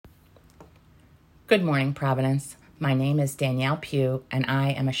Good morning, Providence. My name is Danielle Pugh, and I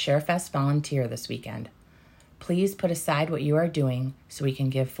am a ShareFest volunteer this weekend. Please put aside what you are doing so we can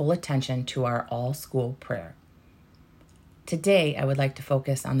give full attention to our all-school prayer. Today, I would like to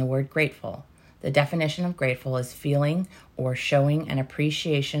focus on the word grateful. The definition of grateful is feeling or showing an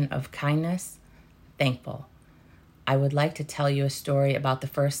appreciation of kindness, thankful. I would like to tell you a story about the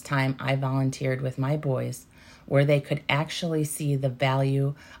first time I volunteered with my boys, where they could actually see the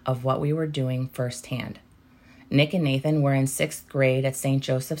value of what we were doing firsthand. Nick and Nathan were in 6th grade at St.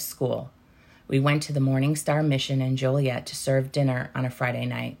 Joseph's School. We went to the Morning Star Mission in Joliet to serve dinner on a Friday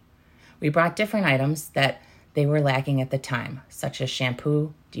night. We brought different items that they were lacking at the time, such as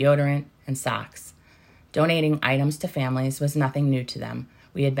shampoo, deodorant, and socks. Donating items to families was nothing new to them.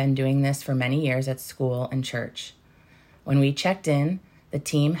 We had been doing this for many years at school and church. When we checked in, the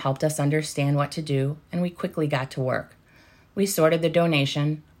team helped us understand what to do, and we quickly got to work. We sorted the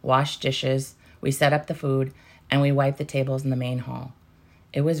donation, washed dishes, we set up the food, and we wiped the tables in the main hall.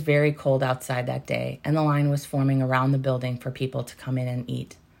 It was very cold outside that day, and the line was forming around the building for people to come in and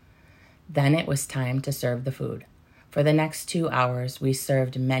eat. Then it was time to serve the food. For the next 2 hours, we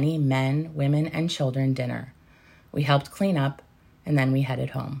served many men, women, and children dinner. We helped clean up, and then we headed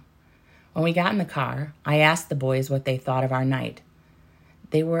home. When we got in the car, I asked the boys what they thought of our night.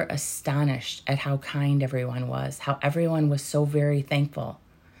 They were astonished at how kind everyone was, how everyone was so very thankful,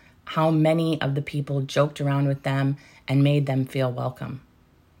 how many of the people joked around with them and made them feel welcome.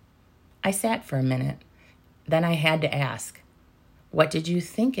 I sat for a minute. Then I had to ask, what did you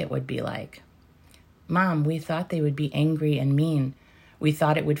think it would be like? Mom, we thought they would be angry and mean. We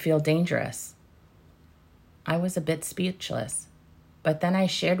thought it would feel dangerous. I was a bit speechless, but then I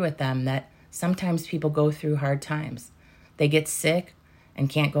shared with them that sometimes people go through hard times. They get sick and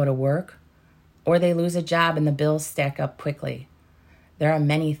can't go to work, or they lose a job and the bills stack up quickly. There are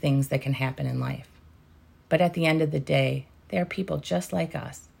many things that can happen in life. But at the end of the day, they are people just like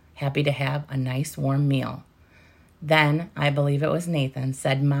us, happy to have a nice warm meal. Then, I believe it was Nathan,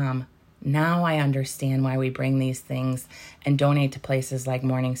 said, Mom, now I understand why we bring these things and donate to places like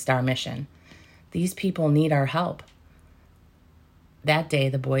Morning Star Mission. These people need our help. That day,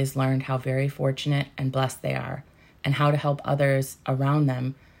 the boys learned how very fortunate and blessed they are, and how to help others around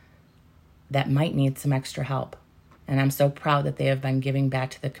them that might need some extra help. And I'm so proud that they have been giving back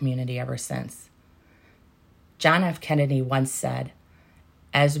to the community ever since. John F. Kennedy once said,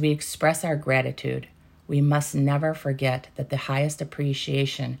 as we express our gratitude, we must never forget that the highest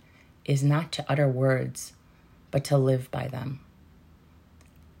appreciation is not to utter words, but to live by them.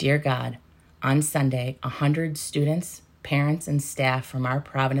 Dear God, on Sunday, 100 students, parents, and staff from our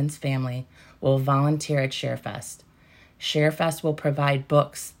Providence family will volunteer at ShareFest. ShareFest will provide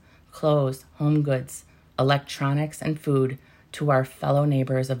books, clothes, home goods, electronics, and food to our fellow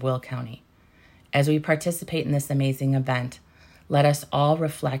neighbors of Will County. As we participate in this amazing event, let us all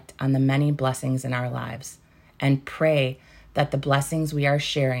reflect on the many blessings in our lives and pray that the blessings we are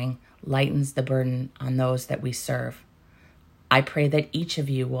sharing lightens the burden on those that we serve. I pray that each of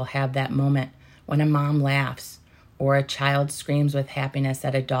you will have that moment when a mom laughs or a child screams with happiness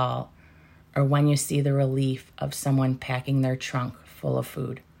at a doll, or when you see the relief of someone packing their trunk full of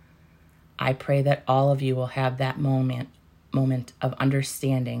food. I pray that all of you will have that moment of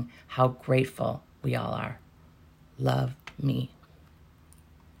understanding how grateful we all are. Love me.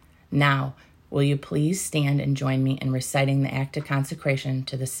 Now, will you please stand and join me in reciting the act of consecration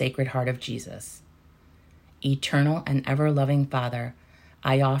to the Sacred Heart of Jesus? Eternal and ever-loving Father,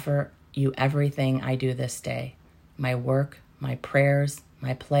 I offer you everything I do this day, my work, my prayers,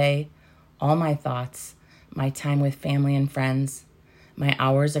 my play, all my thoughts, my time with family and friends, my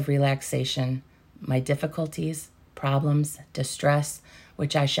hours of relaxation, my difficulties, problems, distress,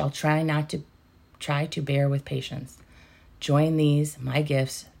 which I shall try to bear with patience. Join these, my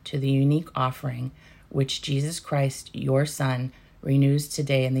gifts, to the unique offering which Jesus Christ, your Son, renews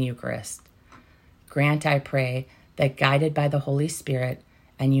today in the Eucharist. Grant, I pray, that guided by the Holy Spirit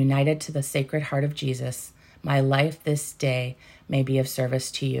and united to the Sacred Heart of Jesus, my life this day may be of service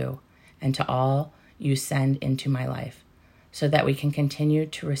to you and to all you send into my life, so that we can continue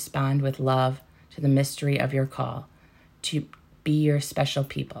to respond with love to the mystery of your call, to be your special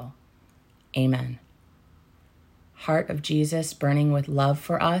people. Amen. Heart of Jesus, burning with love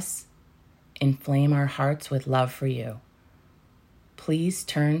for us, inflame our hearts with love for you. Please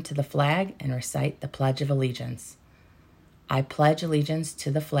turn to the flag and recite the Pledge of Allegiance. I pledge allegiance to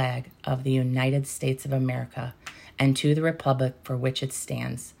the flag of the United States of America and to the republic for which it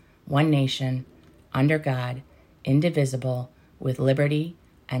stands, one nation, under God, indivisible, with liberty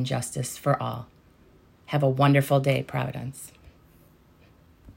and justice for all. Have a wonderful day, Providence.